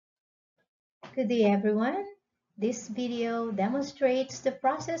Good day, everyone. This video demonstrates the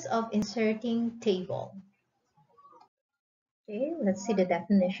process of inserting table. Okay, let's see the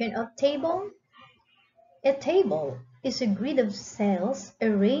definition of table. A table is a grid of cells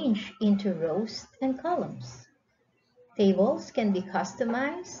arranged into rows and columns. Tables can be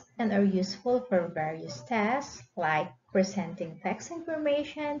customized and are useful for various tasks like presenting text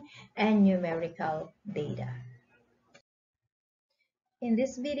information and numerical data. In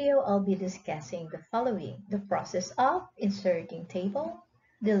this video, I'll be discussing the following: the process of inserting table,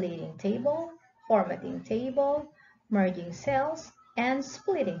 deleting table, formatting table, merging cells, and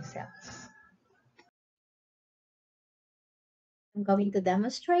splitting cells. I'm going to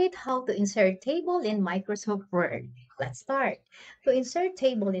demonstrate how to insert table in Microsoft Word. Let's start. To insert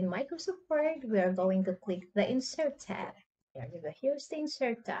table in Microsoft Word, we are going to click the Insert tab. There you go. Here's the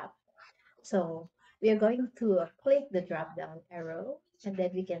Insert tab. So we are going to click the drop down arrow, and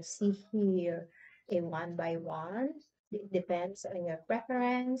then we can see here a one by one. It depends on your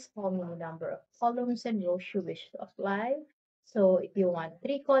preference, how many number of columns and rows you wish to apply. So if you want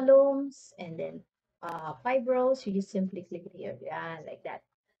 3 columns and then 5 rows, you just simply click here. Yeah, like that.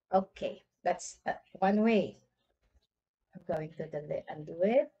 Okay, that's one way. I'm going to undo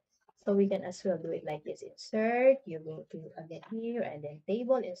it. So we can as well do it like this. Insert, you go to again here and then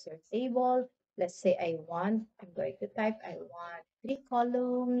table, insert table. Let's say I'm going to type, I want 3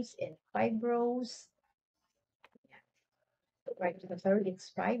 columns and 5 rows. Right, sorry,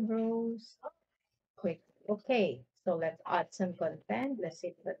 it's 5 rows. Click OK. So let's add some content. Let's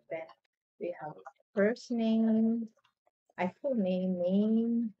say content. We have first name, full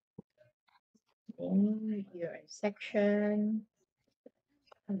name, your section,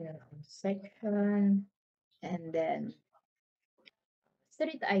 and then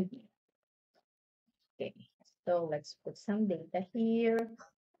street ID. Okay, so let's put some data here.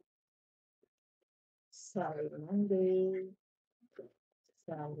 Sorry, Monday,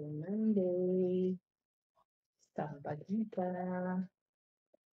 Sampaguita.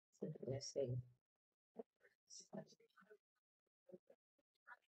 So let's say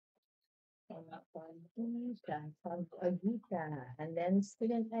Sampaguita, and then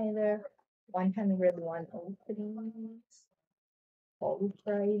student either 100, 103, Holy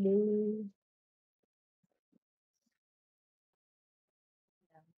Friday.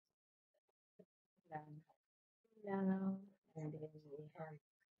 Now, and then we have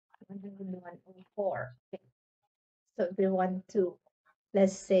 104. Okay. So if you want to,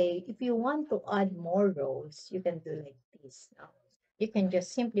 let's say, if you want to add more rows, you can do like this now. You can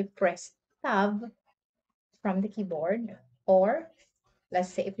just simply press Tab from the keyboard, or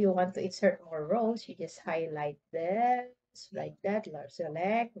let's say if you want to insert more rows, you just highlight this like that,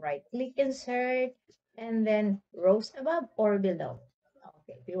 select, right click, insert, and then rows above or below.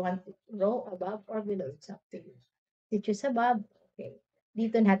 Okay, if you want row above or below, it's up to you. You choose above. Okay,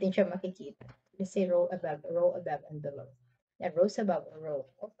 dito natin siya makikita. Let's say row above, and below. And rows above or row.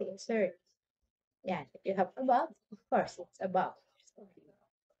 Okay, insert. Yeah, if you have above, of course, it's above.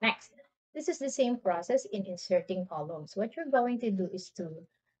 Next, this is the same process in inserting columns. What you're going to do is to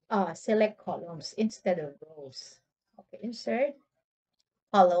select columns instead of rows. Okay, insert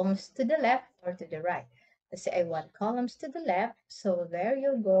columns to the left or to the right. Let's say I want columns to the left. So there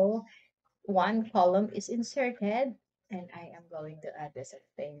you go. One column is inserted, and I am going to add this as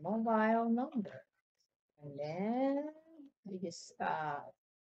a mobile number. And then we just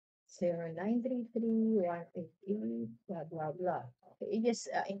 0933 blah blah blah. Okay, you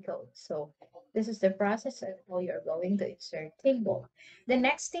just encode. So this is the process of how you're going to insert table. The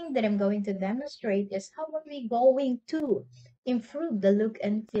next thing that I'm going to demonstrate is how are we going to improve the look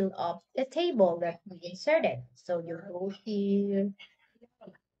and feel of the table that we inserted. So you go here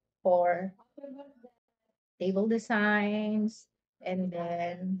for table designs, and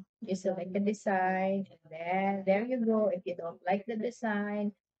then you select the design, and then there you go. If you don't like the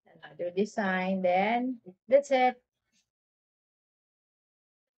design, another design, then that's it.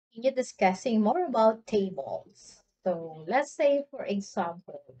 Continue discussing more about tables. So let's say, for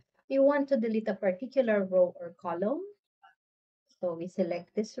example, you want to delete a particular row or column. So we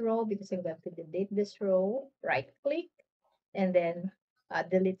select this row because I'm going to delete this row, right click, and then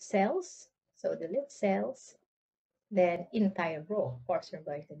delete cells. So delete cells, then entire row. Of course, we're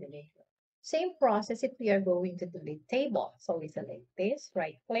going to delete row. Same process if we are going to delete table. So we select this,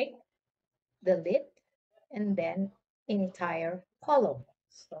 right click, delete, and then entire column.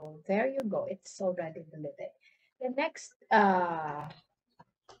 So there you go. It's already deleted. The next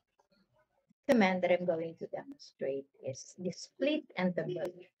command that I'm going to demonstrate is the split and the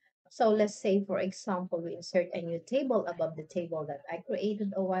merge. So let's say, for example, we insert a new table above the table that I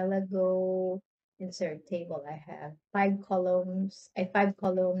created a while ago. Insert table. I have five columns and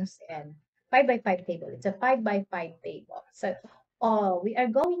 5 by 5 table. It's a 5 by 5 table. So we are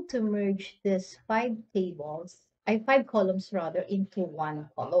going to merge this five columns rather, into one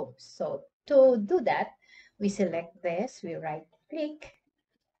column. So to do that, we select this, we right click,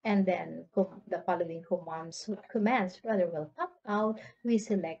 and then the following commands rather will pop out. We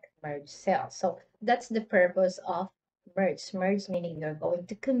select merge cells. So that's the purpose of merge. Merge meaning you're going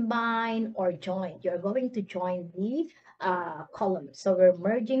to combine or join. You're going to join the columns. So we're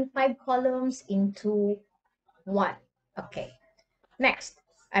merging 5 columns into one. Okay. Next,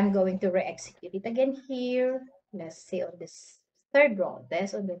 I'm going to re-execute it again here. Let's see on this third row.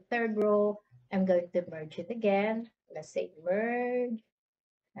 This on the third row, I'm going to merge it again. Let's say merge.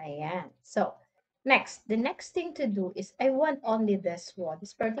 Ayan. So, the next thing to do is I want only this one,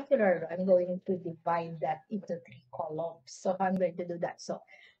 this particular row. I'm going to divide that into 3 columns. So, I'm going to do that. So,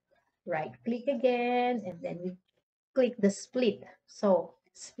 right click again, and then we click the split. So,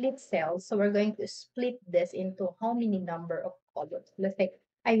 split cells. So, we're going to split this into how many number of columns. Let's say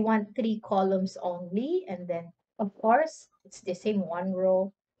I want 3 columns only, and then, of course, it's the same one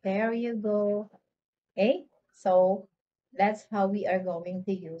row. There you go. Okay, so that's how we are going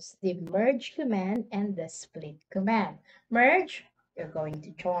to use the merge command and the split command. Merge, you're going to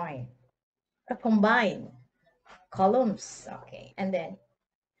join or combine columns. Okay, and then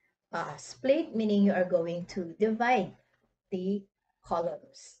split, meaning you are going to divide the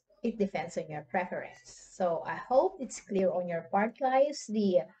columns. It depends on your preference. So I hope it's clear on your part, guys,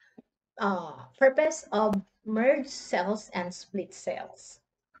 the purpose of merge cells and split cells.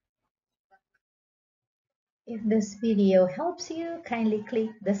 If this video helps you, kindly click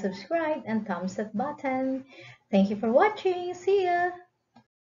the subscribe and thumbs up button. Thank you for watching. See ya!